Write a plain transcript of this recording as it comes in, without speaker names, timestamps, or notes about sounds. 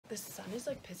The sun is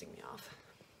like pissing me off.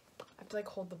 I have to like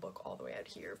hold the book all the way out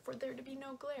here for there to be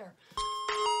no glare.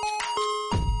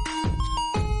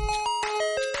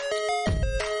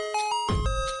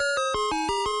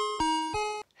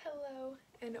 Hello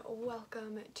and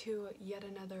welcome to yet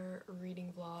another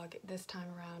reading vlog. This time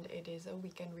around it is a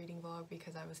weekend reading vlog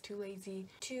because I was too lazy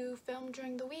to film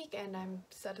during the week and I'm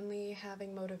suddenly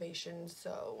having motivation.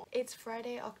 So it's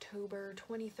Friday, October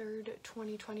 23rd,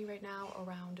 2020 right now,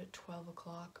 around 12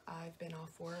 o'clock. I've been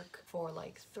off work for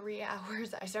like 3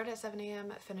 hours. I start at 7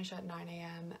 a.m, finish at 9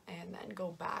 a.m, and then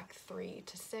go back 3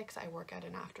 to 6. I work at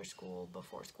an after school,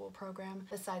 before school program.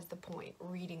 Besides the point,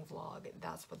 reading vlog,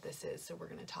 that's what this is. So we're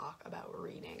gonna talk about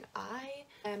reading. I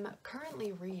am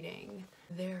currently reading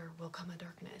There Will Come a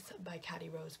Darkness by Caddy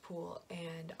Rose Poole,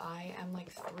 and I am like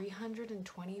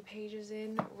 320 pages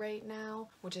in right now,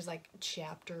 which is like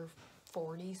chapter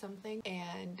 40 something,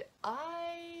 and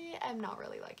I am not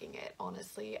really liking it,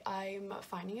 honestly. I'm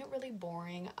finding it really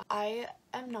boring. I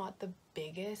am not the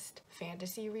biggest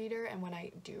fantasy reader, and when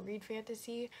I do read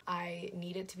fantasy, I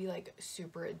need it to be like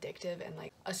super addictive and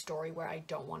like a story where I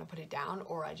don't want to put it down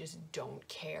or I just don't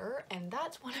care, and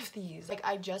that's one of these. Like,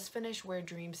 I just finished Where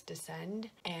Dreams Descend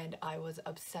and I was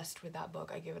obsessed with that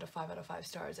book. I give it a 5 out of 5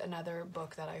 stars. Another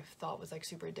book that I thought was like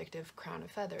super addictive, Crown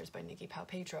of Feathers by Nikki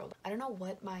Palpatro. I don't know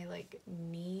what my like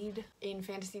need in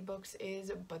fantasy books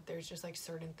is, but there's just like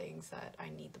certain things that I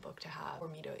need the book to have for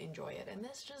me to enjoy it, and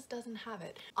this just doesn't have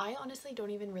it. I honestly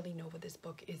don't even really know what this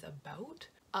book is about,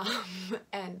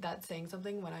 and that's saying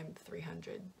something when I'm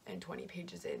 320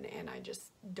 pages in and I just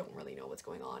don't really know what's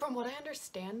going on. From what I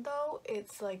understand though,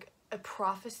 it's like a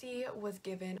prophecy was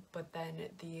given, but then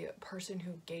the person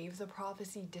who gave the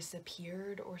prophecy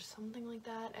disappeared or something like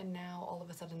that, and now all of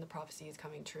a sudden the prophecy is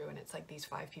coming true, and it's like these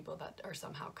 5 people that are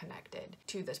somehow connected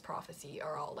to this prophecy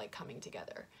are all like coming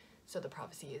together. So the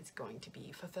prophecy is going to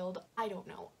be fulfilled. I don't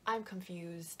know. I'm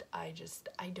confused. I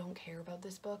don't care about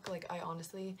this book. Like, I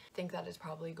honestly think that it's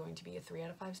probably going to be a 3 out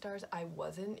of 5 stars. I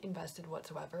wasn't invested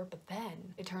whatsoever, but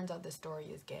then it turns out this story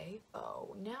is gay.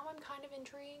 Oh, now I'm kind of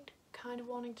intrigued, kind of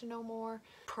wanting to know more.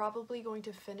 Probably going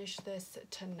to finish this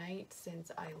tonight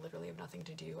since I literally have nothing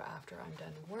to do after I'm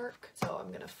done work. So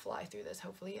I'm gonna fly through this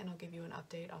hopefully, and I'll give you an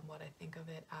update on what I think of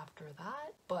it after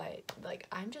that. But like,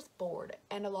 I'm just bored,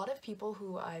 and a lot of people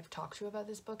who I've talked to about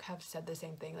this book have said the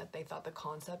same thing, that they thought the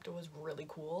concept was really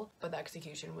cool, but the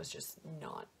execution was just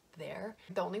not there.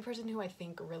 The only person who I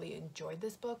think really enjoyed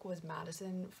this book was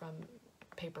Madison from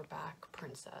Paperback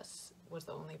Princess. Was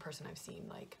the only person I've seen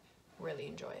like really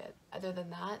enjoy it. Other than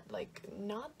that, like,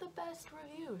 not the best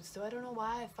reviews, so I don't know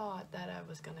why I thought that I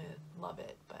was gonna love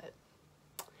it, but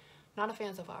not a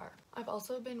fan so far. I've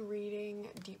also been reading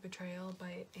Deep Betrayal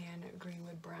by Anne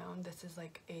Greenwood Brown. This is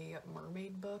like a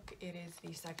mermaid book. It is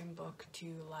the second book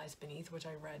to Lies Beneath, which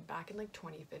I read back in like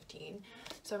 2015.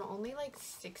 So I'm only like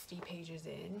 60 pages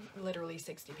in, literally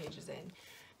 60 pages in,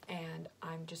 and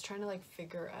I'm just trying to like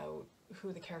figure out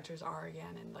who the characters are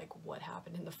again and like what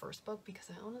happened in the first book, because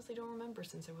I honestly don't remember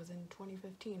since it was in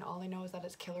 2015. All I know is that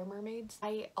it's killer mermaids.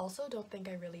 I also don't think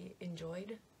I really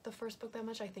enjoyed the first book that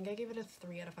much. I think I gave it a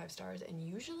 3 out of 5 stars, and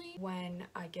usually when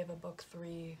I give a book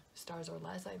 3 stars or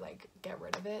less, I like get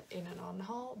rid of it in an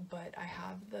on-haul, but I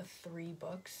have the 3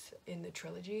 books in the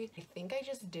trilogy. I think I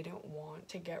just didn't want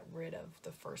to get rid of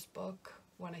the first book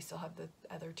when I still have the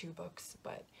other 2 books,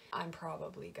 but I'm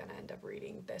probably gonna end up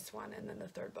reading this one and then the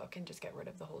 3rd book and just get rid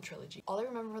of the whole trilogy. All I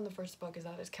remember from the first book is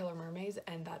that it's killer mermaids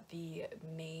and that the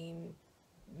main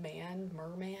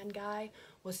merman guy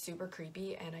was super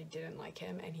creepy and I didn't like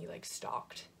him, and he like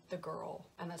stalked the girl,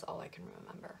 and that's all I can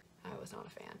remember. I was not a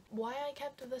fan. Why I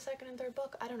kept the 2nd and 3rd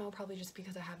book, I don't know, probably just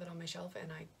because I have it on my shelf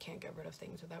and I can't get rid of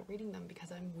things without reading them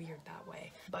because I'm weird that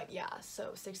way. But yeah, so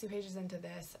 60 pages into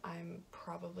this, I'm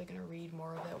probably gonna read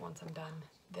more of it once I'm done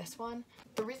this one.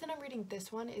 The reason I'm reading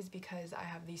this one is because I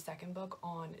have the 2nd book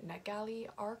on NetGalley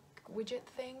arc widget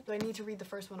thing, so I need to read the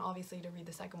first one obviously to read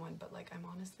the 2nd one, but like, I'm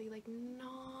honestly like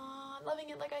not loving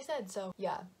it, like I said. So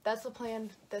yeah, that's the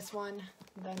plan. This one,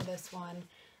 then this one.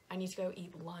 I need to go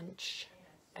eat lunch,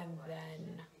 and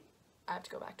then I have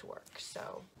to go back to work.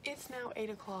 So it's now 8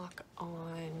 o'clock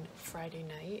on Friday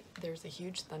night. There's a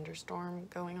huge thunderstorm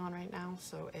going on right now,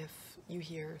 so if you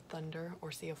hear thunder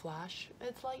or see a flash,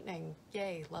 it's lightning.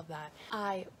 Yay, love that.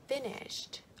 I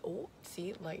finished, oh,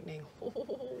 see, lightning.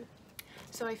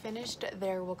 So I finished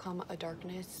There Will Come a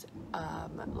Darkness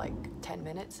like 10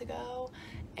 minutes ago,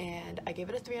 and I gave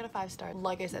it a 3 out of 5 stars.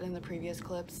 Like I said in the previous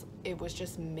clips, it was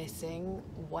just missing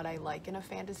what I like in a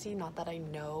fantasy. Not that I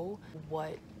know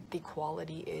what the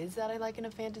quality is that I like in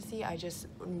a fantasy, I just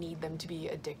need them to be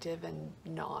addictive and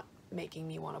not making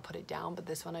me want to put it down, but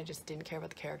this one I just didn't care about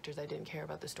the characters, I didn't care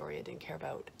about the story, I didn't care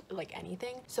about like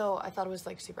anything, so I thought it was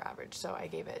like super average, so I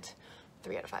gave it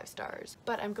 3 out of 5 stars.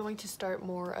 But I'm going to start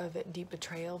more of Deep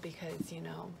Betrayal because, you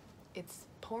know, it's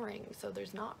pouring, so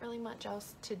there's not really much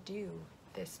else to do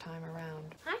this time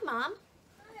around. Hi, Mom.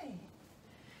 Hi.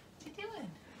 What you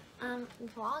doing?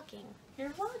 Vlogging. You're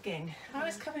vlogging.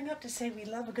 Always coming up to say we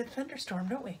love a good thunderstorm,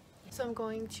 don't we? So I'm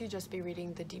going to just be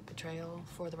reading The Deep Betrayal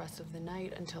for the rest of the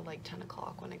night until like 10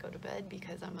 o'clock when I go to bed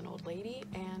because I'm an old lady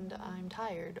and I'm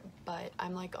tired. But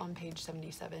I'm like on page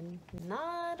 77.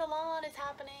 Not a lot is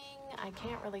happening. I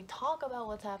can't really talk about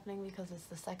what's happening because it's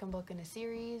the second book in a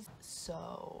series.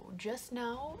 So just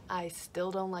know I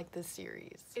still don't like this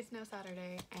series. It's now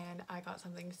Saturday and I got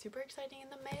something super exciting in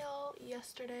the mail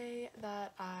yesterday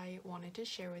that I wanted to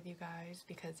share with you guys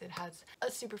because it has a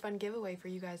super fun giveaway for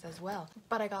you guys as well.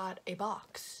 But I got a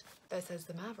box that says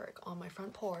the Maverick on my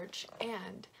front porch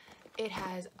and it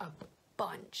has a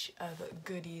bunch of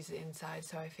goodies inside,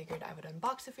 so I figured I would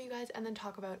unbox it for you guys and then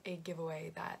talk about a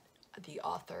giveaway that the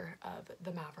author of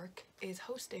The Maverick is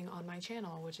hosting on my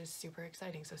channel, which is super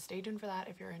exciting, so stay tuned for that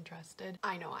if you're interested.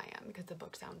 I know I am because the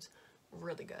book sounds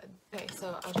really good. Okay,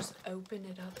 so I'll just open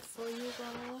it up for you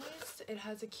guys. It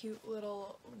has a cute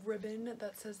little ribbon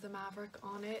that says The Maverick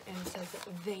on it and it says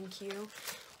thank you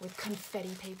with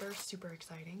confetti paper, super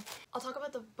exciting. I'll talk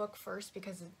about the book first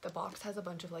because the box has a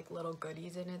bunch of like little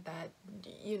goodies in it that,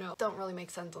 you know, don't really make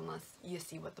sense unless you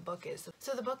see what the book is.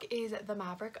 So the book is The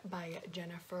Maverick by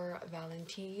Jennifer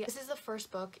Valenti. This is the first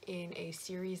book in a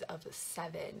series of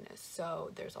 7,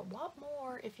 so there's a lot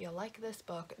more if you like this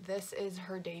book. This is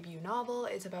her debut novel.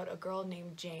 It's about a girl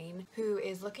named Jane who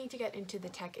is looking to get into the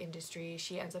tech industry.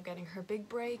 She ends up getting her big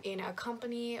break in a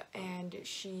company and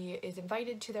she is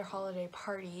invited to their holiday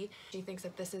party. She thinks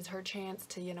that this is her chance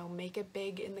to, you know, make it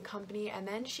big in the company, and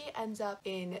then she ends up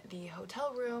in the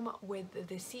hotel room with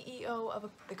the CEO of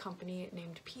the company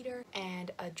named Peter, and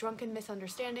a drunken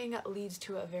misunderstanding leads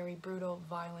to a very brutal,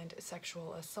 violent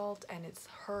sexual assault, and it's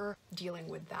her dealing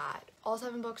with that. All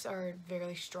 7 books are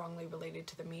very strongly related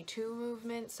to the Me Too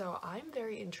movement, so I'm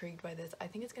very intrigued by this. I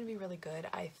think it's gonna be really good.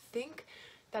 I think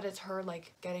that it's her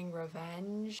like getting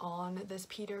revenge on this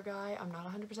Peter guy. I'm not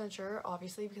 100% sure,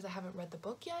 obviously, because I haven't read the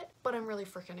book yet, but I'm really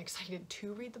freaking excited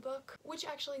to read the book, which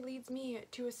actually leads me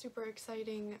to a super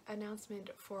exciting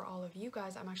announcement for all of you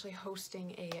guys. I'm actually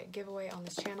hosting a giveaway on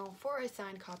this channel for a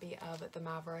signed copy of The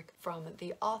Maverick from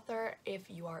the author. If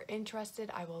you are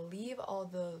interested, I will leave all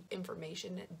the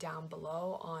information down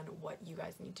below on what you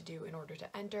guys need to do in order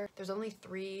to enter. There's only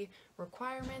 3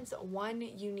 requirements. 1,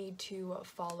 you need to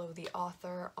follow the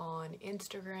author on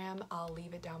Instagram. I'll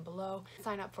leave it down below.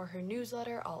 Sign up for her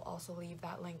newsletter. I'll also leave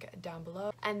that link down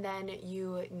below. And then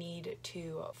you need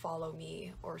to follow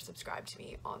me or subscribe to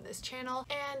me on this channel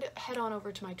and head on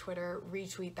over to my Twitter,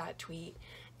 retweet that tweet,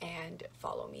 and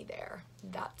follow me there.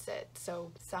 That's it.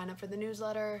 So sign up for the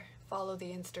newsletter, follow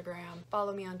the Instagram,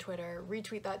 follow me on Twitter,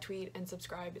 retweet that tweet, and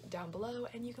subscribe down below,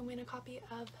 and you can win a copy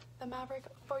of The Maverick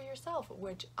for yourself,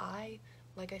 which I,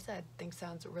 like I said, think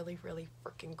sounds really, really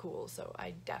freaking cool. So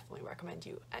I definitely recommend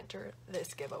you enter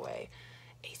this giveaway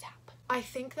ASAP. I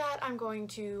think that I'm going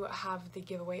to have the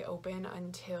giveaway open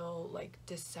until like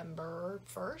December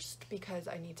 1st because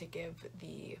I need to give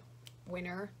the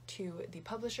winner to the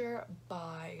publisher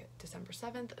by December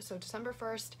 7th. So December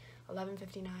 1st,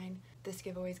 11:59, this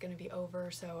giveaway is going to be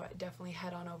over, so definitely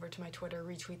head on over to my Twitter,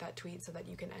 retweet that tweet so that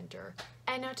you can enter.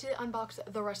 And now to unbox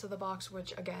the rest of the box,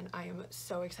 which again I am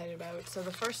so excited about. So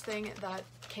the first thing that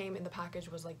came in the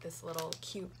package was like this little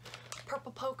cute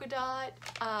purple polka dot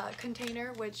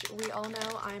container, which we all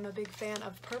know I'm a big fan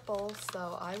of purple,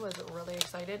 so I was really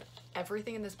excited.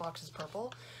 Everything in this box is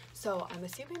purple, so I'm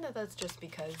assuming that that's just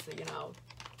because, you know,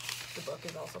 the book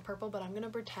is also purple, but I'm gonna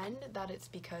pretend that it's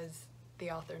because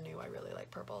the author knew I really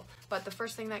like purple. But the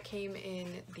first thing that came in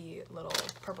the little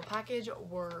purple package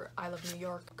were I Love New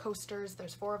York coasters.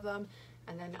 There's 4 of them.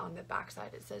 And then on the back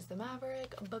side it says The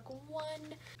Maverick, book 1.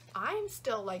 I'm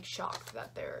still like shocked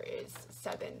that there is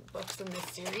 7 books in this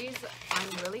series. I'm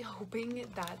really hoping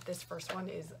that this first one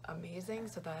is amazing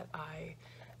so that I,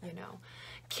 you know,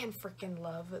 can freaking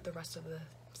love the rest of the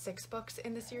 6 books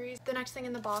in the series. The next thing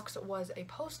in the box was a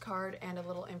postcard and a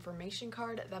little information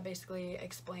card that basically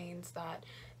explains that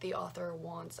the author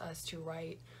wants us to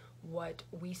write what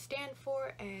we stand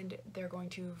for, and they're going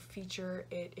to feature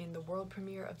it in the world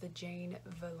premiere of the Jane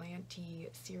Valenti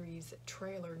series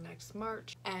trailer next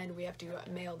March, and we have to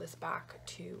mail this back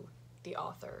to the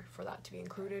author for that to be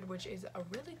included, which is a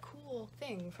really cool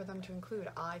thing for them to include,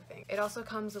 I think. It also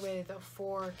comes with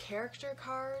 4 character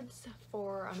cards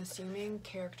for, I'm assuming,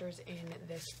 characters in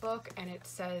this book, and it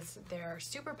says their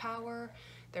superpower,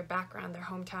 their background, their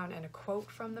hometown, and a quote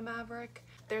from the Maverick.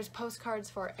 There's postcards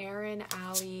for Aaron,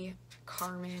 Allie,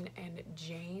 Carmen, and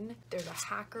Jane. There's a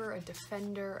hacker, a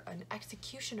defender, an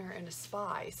executioner, and a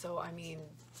spy. So I mean,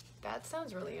 that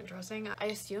sounds really interesting. I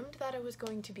assumed that it was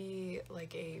going to be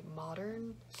like a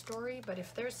modern story, but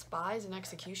if there's spies and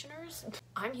executioners,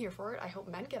 I'm here for it. I hope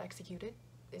men get executed.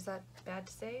 Is that bad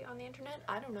to say on the internet?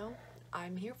 I don't know.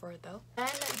 I'm here for it though. Then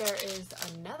there is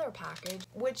another package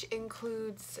which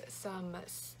includes some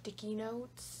sticky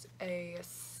notes, a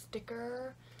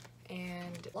sticker,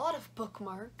 and a lot of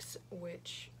bookmarks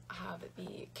which have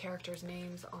the characters'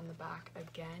 names on the back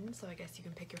again, so I guess you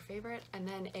can pick your favorite, and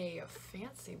then a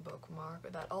fancy bookmark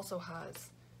that also has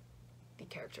the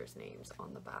characters' names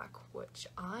on the back, which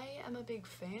I am a big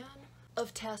fan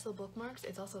of tassel bookmarks.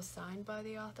 It's also signed by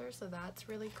the author, so that's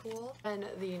really cool. And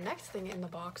the next thing in the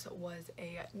box was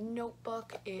a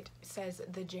notebook. It says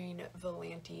the Jane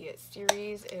Valenti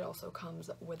series. It also comes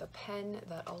with a pen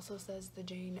that also says the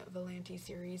Jane Valenti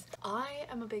series. I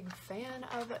am a big fan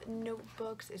of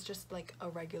notebooks. It's just like a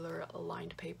regular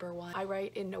lined paper one. I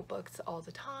write in notebooks all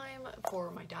the time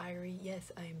for my diary.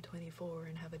 Yes, I am 24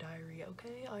 and have a diary,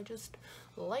 okay? I just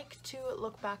like to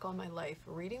look back on my life.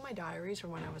 Reading my diaries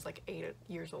from when I was like 8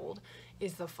 years old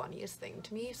is the funniest thing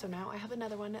to me. So now I have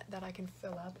another one that I can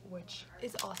fill up, which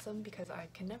is awesome because I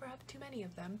can never have too many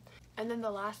of them. And then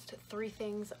the last 3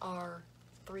 things are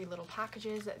 3 little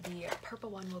packages. The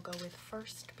purple one will go with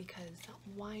first because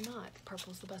why not?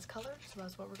 Purple's the best color, so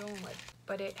that's what we're going with.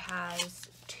 But it has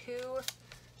 2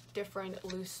 different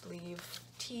loose leaf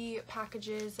tea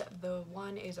packages. The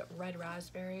one is red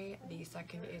raspberry, the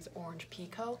second is orange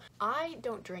pekoe. I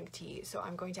don't drink tea, so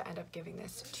I'm going to end up giving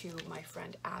this to my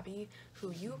friend Abby,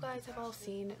 who you guys have all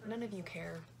seen. None of you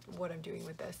care what I'm doing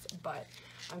with this, but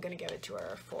I'm gonna give it to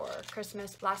her for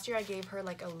Christmas. Last year I gave her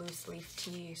like a loose leaf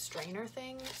tea strainer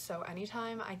thing, so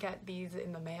anytime I get these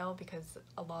in the mail, because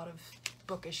a lot of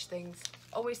bookish things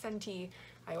always send tea,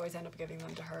 I always end up giving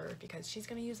them to her because she's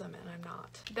gonna use them and I'm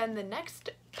not. Then the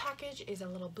next package is a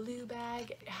little blue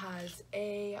bag. It has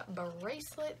a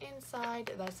bracelet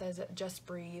inside that says just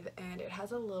breathe, and it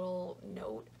has a little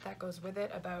note that goes with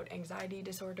it about anxiety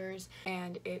disorders,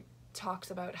 and it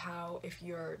talks about how if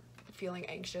you're feeling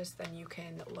anxious then you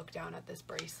can look down at this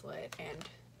bracelet and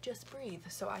just breathe.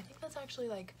 So I think that's actually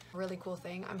like a really cool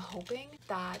thing. I'm hoping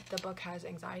that the book has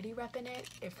anxiety rep in it,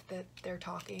 if they're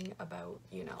talking about,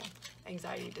 you know,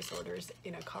 anxiety disorders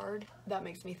in a card. That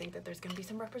makes me think that there's gonna be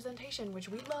some representation, which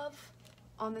we love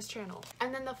on this channel.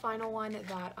 And then the final one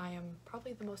that I am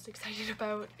probably the most excited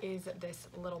about is this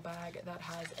little bag that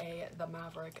has the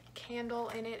Maverick candle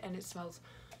in it, and it smells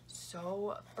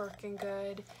so freaking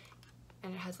good,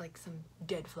 and it has like some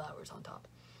dead flowers on top.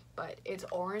 But it's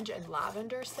orange and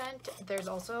lavender scent. There's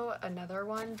also another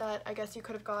one that I guess you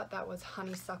could have got that was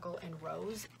honeysuckle and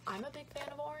rose. I'm a big fan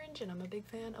of orange and I'm a big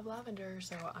fan of lavender,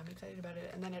 so I'm excited about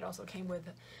it. And then it also came with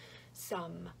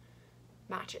some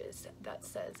matches that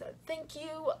says thank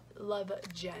you, love,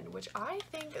 Jen, which I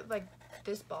think like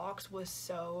this box was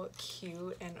so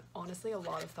cute, and honestly a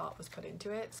lot of thought was put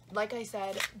into it. Like I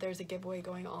said, there's a giveaway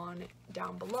going on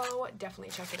down below.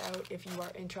 Definitely check it out if you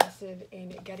are interested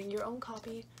in getting your own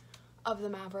copy of the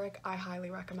Maverick. I highly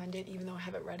recommend it, even though I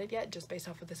haven't read it yet, just based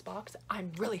off of this box.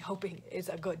 I'm really hoping it's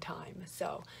a good time,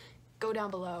 so go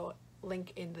down below,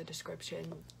 link in the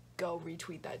description, go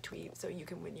retweet that tweet so you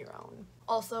can win your own.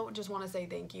 Also, just want to say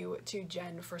thank you to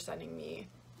Jen for sending me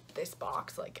this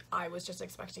box. Like, I was just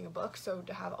expecting a book, so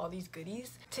to have all these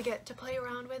goodies to get to play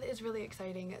around with is really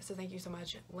exciting, so thank you so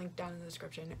much. Link down in the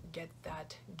description. Get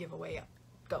that giveaway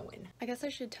going. I guess I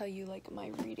should tell you like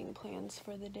my reading plans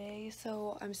for the day.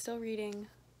 So I'm still reading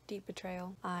Deep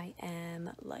Betrayal. I am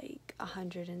like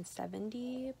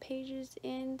 170 pages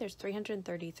in. There's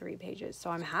 333 pages, so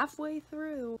I'm halfway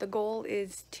through. The goal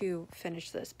is to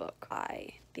finish this book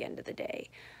by the end of the day.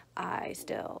 I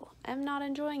still am not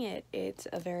enjoying it. It's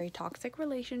a very toxic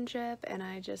relationship, and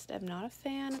I just am not a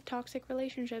fan of toxic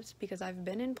relationships because I've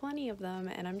been in plenty of them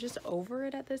and I'm just over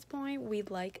it at this point. We'd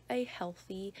like a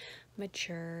healthy,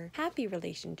 mature, happy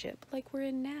relationship like we're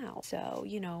in now. So,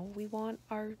 you know, we want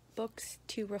our books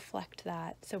to reflect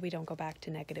that so we don't go back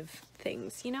to negative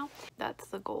things, you know? That's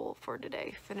the goal for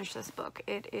today. Finish this book.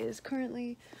 It is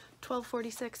currently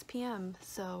 12:46 p.m.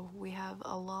 so we have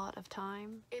a lot of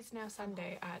time. It's now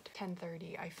Sunday at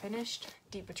 10:30. I finished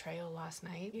Deep Betrayal last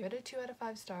night. Gave it a 2 out of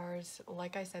 5 stars.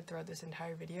 Like I said throughout this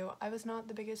entire video, I was not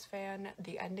the biggest fan.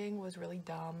 The ending was really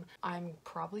dumb. I'm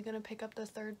probably gonna pick up the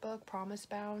 3rd book, Promise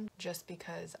Bound, just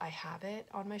because I have it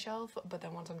on my shelf, but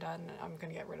then once I'm done, I'm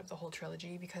gonna get rid of the whole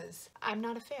trilogy because I'm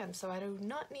not a fan, so I do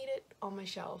not need it on my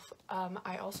shelf.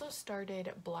 I also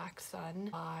started Black Sun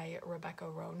by Rebecca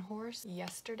Roanhorse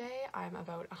yesterday. I'm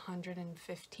about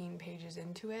 115 pages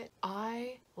into it.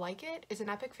 I like it. It's an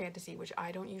epic fantasy, which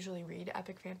I don't usually read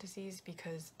epic fantasies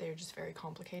because they're just very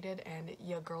complicated and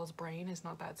your girl's brain is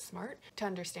not that smart to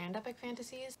understand epic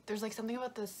fantasies. There's like something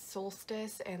about the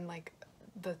solstice and like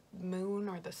the moon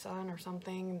or the sun or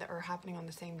something that are happening on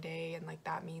the same day, and like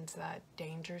that means that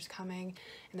danger's coming,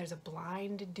 and there's a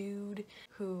blind dude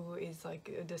who is like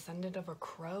a descendant of a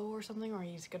crow or something, or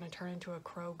he's gonna turn into a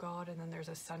crow god, and then there's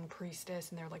a sun priestess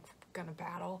and they're like gonna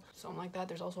battle, something like that.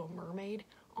 There's also a mermaid.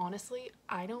 Honestly,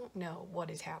 I don't know what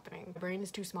is happening. My brain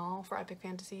is too small for epic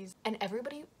fantasies, and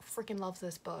everybody freaking loves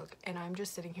this book, and I'm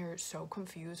just sitting here so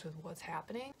confused with what's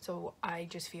happening. So I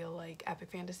just feel like epic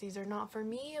fantasies are not for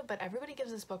me, but everybody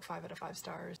gives this book 5 out of 5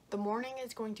 stars. The morning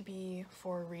is going to be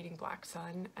for reading Black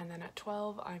Sun, and then at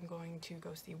 12 I'm going to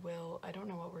go see Will. I don't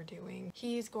know what we're doing.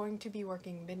 He's going to be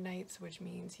working midnights, which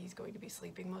means he's going to be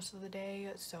sleeping most of the day,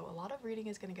 so a lot of reading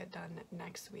is going to get done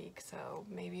next week, so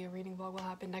maybe a reading vlog will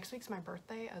happen. Next week's my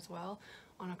birthday as well,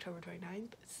 on October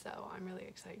 29th, so I'm really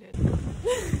excited.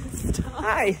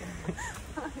 Hi.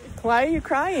 Hi. Why are you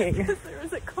crying? Because there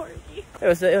was a corgi. It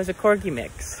was a corgi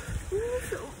mix. You're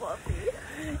so fluffy.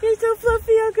 You're so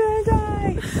fluffy, I'm gonna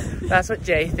die. That's what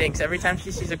Jay thinks every time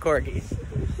she sees a corgi.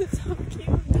 It's so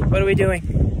cute. What are we doing?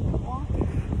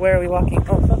 Walking. Where are we walking?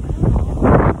 Oh, fuck.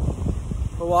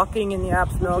 We're walking in the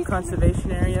Apps Mill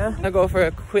Conservation Area. I'll go for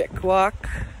a quick walk,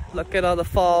 look at all the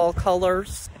fall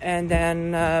colors, and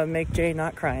then make Jay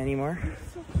not cry anymore.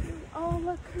 So cute. Oh,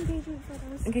 look, engagement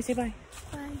photos. Okay, say bye.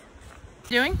 Bye.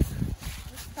 Doing?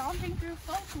 We're stomping through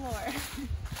folklore.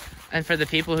 And for the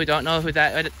people who don't know what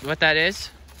that is?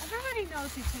 Everybody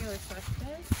knows who Taylor Swift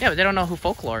is. Yeah, but they don't know who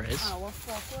folklore is. Oh, well,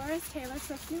 folklore is Taylor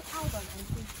Swift's new album, and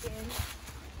she's in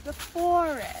the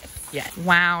forest. Yeah.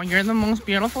 Wow, you're the most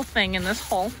beautiful thing in this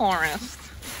whole forest.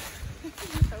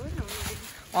 So annoying.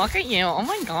 Look at you. Oh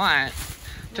my god.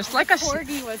 Just like a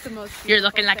corgi was the most You're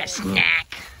looking like thing. a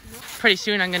snack. Pretty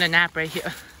soon I'm gonna nap right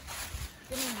here.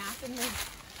 Gonna nap in the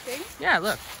thing? Yeah,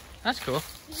 look. That's cool.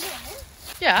 Yeah.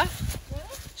 Yeah. Really?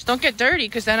 Just don't get dirty,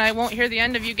 because then I won't hear the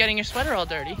end of you getting your sweater all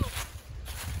dirty.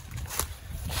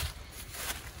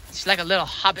 She's like a little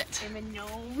hobbit. I'm a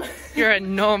gnome. You're a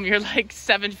gnome. You're like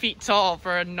 7 feet tall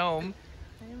for a gnome.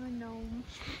 I'm a gnome.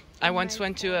 I once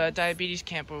went to a diabetes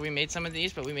camp where we made some of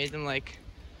these, but we made them like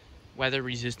weather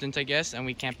resistant, I guess, and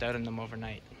we camped out in them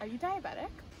overnight. Are you diabetic?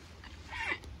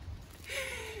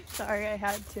 Sorry, I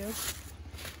had to.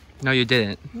 No, you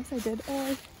didn't. Yes, I did. Oh,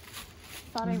 I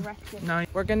thought I wrecked it. No.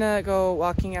 We're gonna go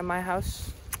walking at my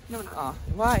house. No, no. Oh,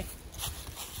 why?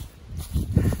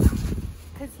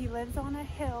 Because he lives on a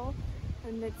hill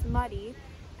and it's muddy,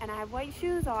 and I have white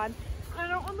shoes on. I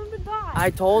don't want him to die.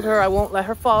 I told her I won't let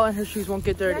her fall and her shoes won't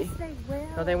get dirty. Yes, they will.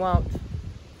 No, they won't.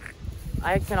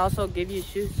 I can also give you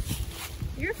shoes.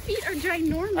 Your feet are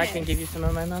ginormous. I can give you some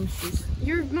of my mom's shoes.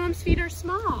 Your mom's feet are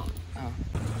small. Oh.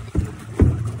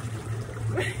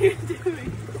 What are you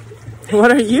doing?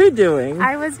 What are you doing?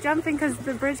 I was jumping because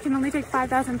the bridge can only take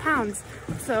 5,000 pounds.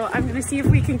 So I'm going to see if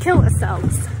we can kill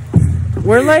ourselves.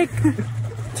 We're like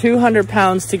 200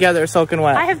 pounds together soaking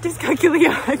wet. I have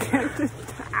dyscalculia. I can't just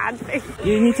add things.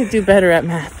 You need to do better at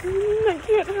math. I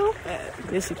can't help it.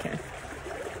 Yes, you can.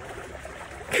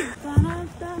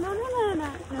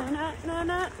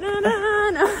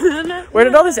 Where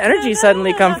did all this energy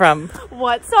suddenly come from?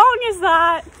 What song is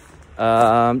that?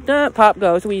 Pop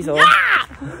Goes Weasel. Ah!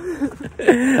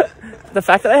 The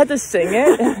fact that I had to sing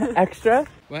it extra.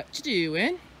 What you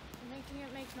doing? Making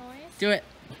it make noise. Do it.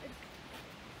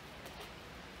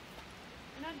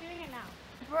 I'm not doing it now.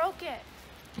 I broke it.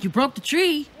 You broke the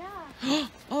tree? Yeah.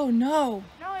 Oh no.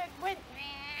 No, it went.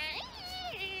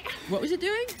 What was it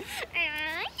doing?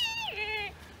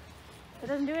 It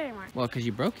doesn't do it anymore. Well, because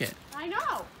you broke it. I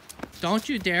know. Don't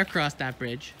you dare cross that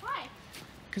bridge. Why?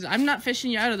 Because I'm not fishing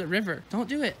you out of the river. Don't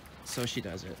do it. So she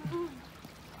does it.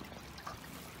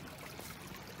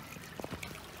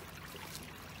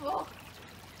 Oh.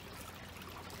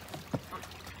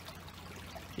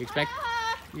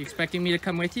 You expecting me to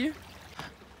come with you?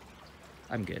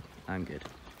 I'm good. I'm good.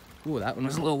 Ooh, that one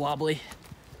was a little wobbly.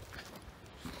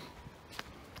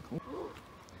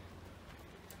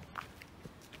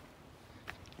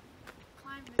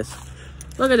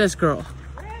 Look at this girl.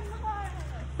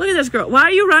 Look at this girl. Why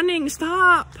are you running?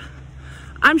 Stop.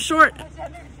 I'm short.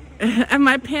 And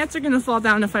my pants are gonna fall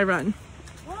down if I run.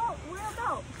 Well, we'll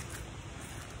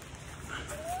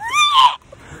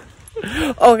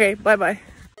go. Okay, bye-bye.